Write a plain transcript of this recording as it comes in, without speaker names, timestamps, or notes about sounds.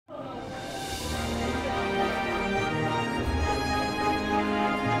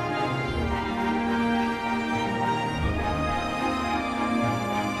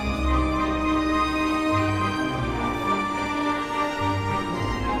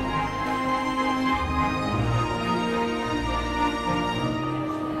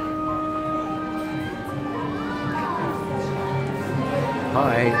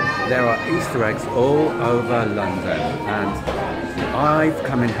Hi, there are Easter eggs all over London, and I've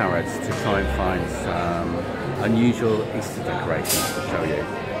come in Harrods to try and find some unusual Easter decorations to show you.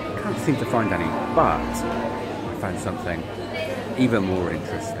 Can't seem to find any, but I found something even more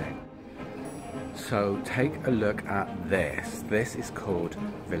interesting. So take a look at this. This is called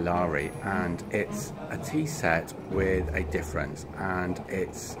Villari, and it's a tea set with a difference, and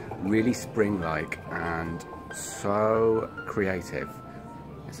it's really spring-like and so creative.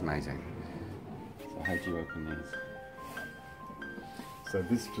 It's amazing. So how do you open these? So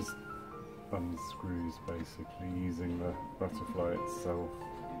this just unscrews basically using the butterfly itself,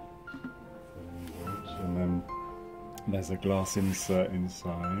 and then there's a glass insert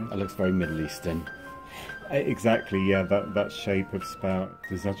inside. It looks very Middle Eastern. Exactly, yeah, that shape of spout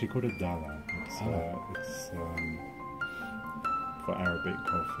is actually called a dala. It's for Arabic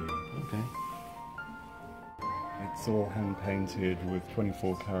coffee. Okay. It's all hand painted with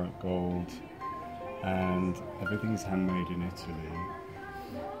 24 karat gold, and everything is handmade in Italy.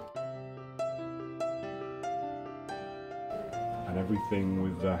 And everything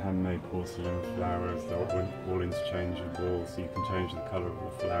with the handmade porcelain flowers, they're all interchangeable, so you can change the colour of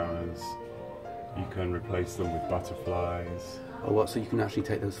the flowers. You can replace them with butterflies. Oh, what? So you can actually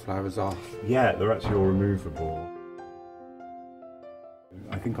take those flowers off? Yeah, they're actually all removable.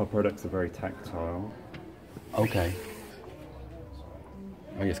 I think our products are very tactile. Okay.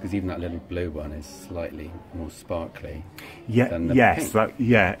 Oh yes, because even that little blue one is slightly more sparkly. Yeah. Than the Yes. pink.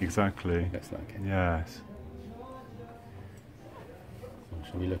 Yeah. Exactly. Looks like it. Yes.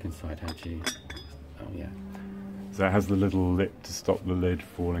 Shall we look inside? How do you? Oh yeah. So it has the little lip to stop the lid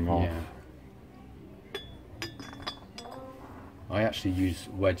falling off. Yeah. I actually use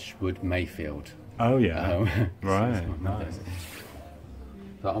Wedgwood Mayfield. Oh yeah. Right. So Nice.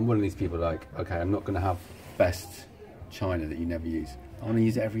 So I'm one of these people like, okay, I'm not going to have best china that you never use. I want to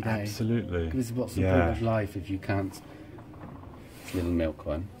use it every day. Absolutely. Because what's the point of life if you can't? It's a little milk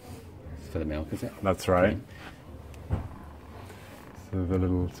one. It's for the milk, is it? That's right. Okay. So the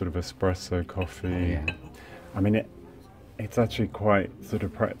little sort of espresso coffee. Oh, yeah. I mean, it's actually quite sort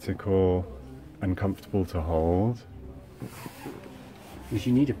of practical and comfortable to hold. Because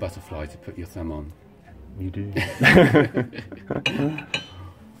you need a butterfly to put your thumb on. You do.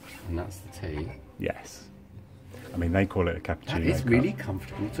 And that's the tea. Yes. I mean, they call it a cappuccino. That is cup. really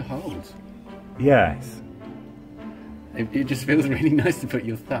comfortable to hold. Yes. It just feels really nice to put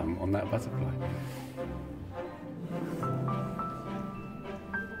your thumb on that butterfly.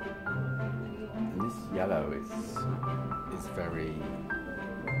 And this yellow is very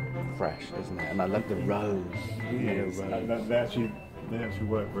fresh, isn't it? And I love the rose. Yes. Rose. They actually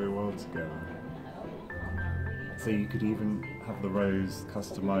work very well together. So you could even have the rose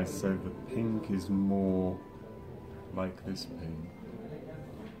customized so the pink is more like this pink.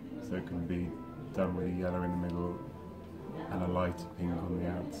 So it can be done with a yellow in the middle and a lighter pink on the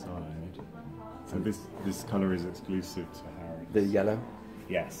outside. So this colour is exclusive to Harrods. The yellow?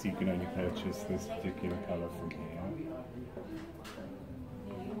 Yes, you can only purchase this particular colour from here.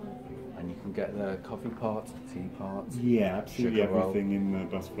 And you can get the coffee part, tea part. Yeah, absolutely. Sugar roll. Everything in the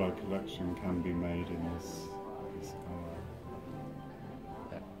Butterfly collection can be made in this colour.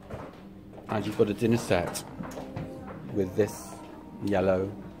 And you've got a dinner set with this yellow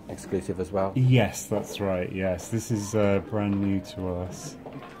exclusive as well. Yes, that's right. Yes, this is brand new to us.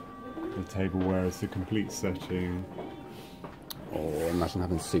 The tableware is a complete setting. Oh, imagine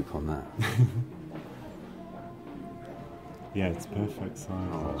having soup on that. Yeah, it's perfect size.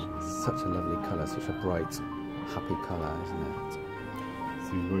 Oh, such a lovely colour, such a bright, happy colour, isn't it?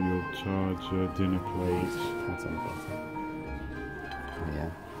 So you've got your charger, dinner plate, Pat on the bottom. Oh,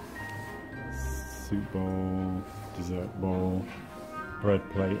 yeah. soup bowl, dessert bowl, bread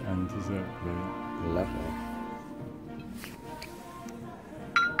plate and dessert plate. Lovely.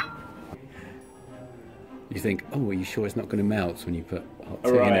 You think, oh, are you sure it's not going to melt when you put hot tea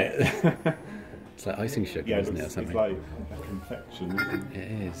in it? It's like icing sugar, isn't it, or something? It's like a confection, isn't it?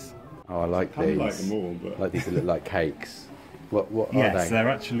 It is. Oh, I like I these. like them all, but... Like these that look like cakes. What are Yes, they? they're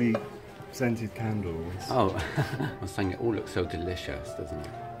actually scented candles. Oh, I was saying it all looks so delicious, doesn't it?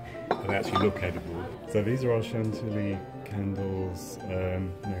 They actually look edible. So these are our Chantilly candles,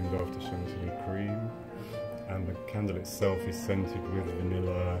 named after Chantilly cream. And the candle itself is scented with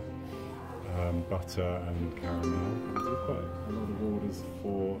vanilla, butter and caramel. There's quite a lot of orders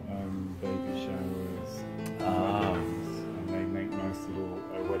for baby showers and weddings, and they make nice little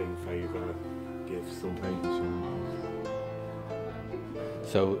wedding favour gifts or baby showers.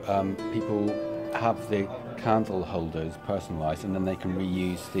 So people have the candle holders personalised, and then they can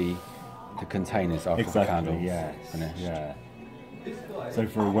reuse the containers after the candles Yes. finished. Yeah. So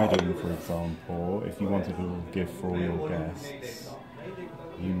for a wedding, for example, if you wanted a little gift for all your guests,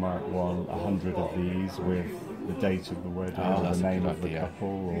 you might want 100 of these with the date of the wedding or the name of the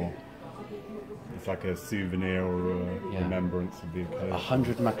couple, or it's like a souvenir or a remembrance of the occasion.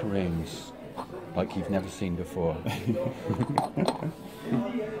 100 macaroons, like you've never seen before.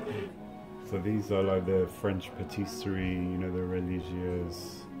 So these are like the French patisserie, you know, the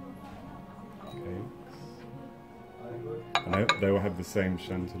religieuses cakes. And they will have the same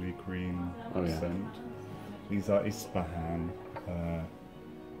chantilly cream scent. These are Ispahan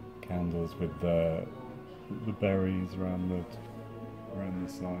candles with the berries around the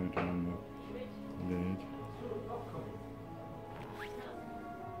side, around the lid.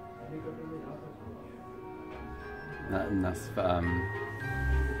 That's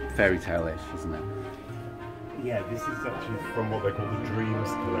fairy tale-ish, isn't it? Yeah, this is actually from what they call the Dreams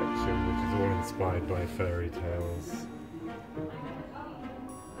collection, which is all inspired by fairy tales.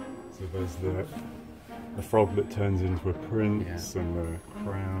 So there's the frog that turns into a prince and the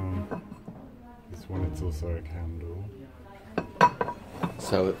crown. This one, it's also a candle.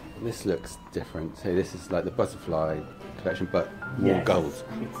 So this looks different. So this is like the butterfly collection, but more gold.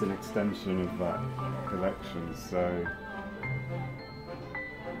 It's an extension of that collection. So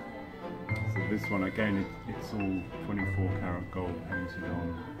this one again, it's all 24 karat gold painted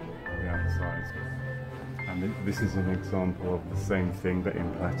on the outside. And this is an example of the same thing, but in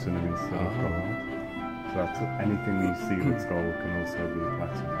platinum instead of gold. So that's anything you see that's gold can also be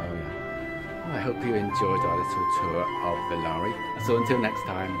platinum. Oh yeah. Well, I hope you enjoyed our little tour of Villari. So until next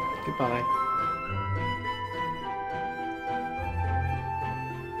time, goodbye.